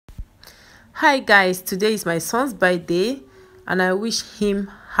Hi guys, today is my son's birthday and I wish him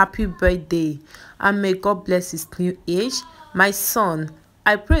happy birthday and may God bless his new age. My son,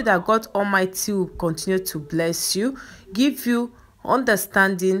 I pray that God Almighty will continue to bless you, give you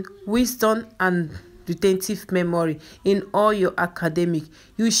understanding, wisdom and retentive memory in all your academic.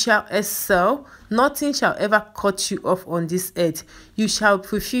 You shall excel. Nothing shall ever cut you off on this earth. You shall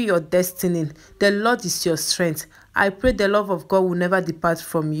fulfill your destiny. The Lord is your strength. I pray the love of God will never depart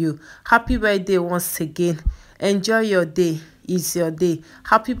from you. Happy birthday once again. Enjoy your day. It's your day.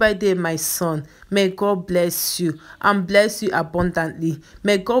 Happy birthday, my son. May God bless you and bless you abundantly.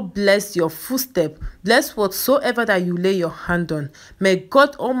 May God bless your footstep. Bless whatsoever that you lay your hand on. May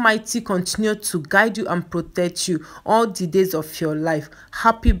God Almighty continue to guide you and protect you all the days of your life.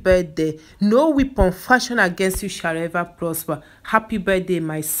 Happy birthday. No weapon fashioned against you shall ever prosper. Happy birthday,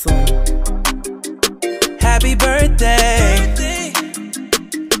 my son. Happy birthday.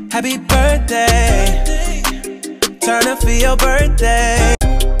 Happy birthday. Turn up for your birthday.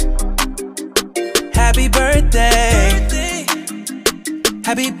 Happy birthday.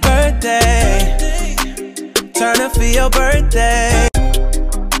 Happy birthday. Turn up for your birthday.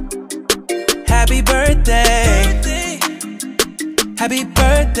 Happy birthday. Happy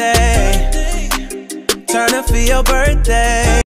birthday. Turn up for your birthday.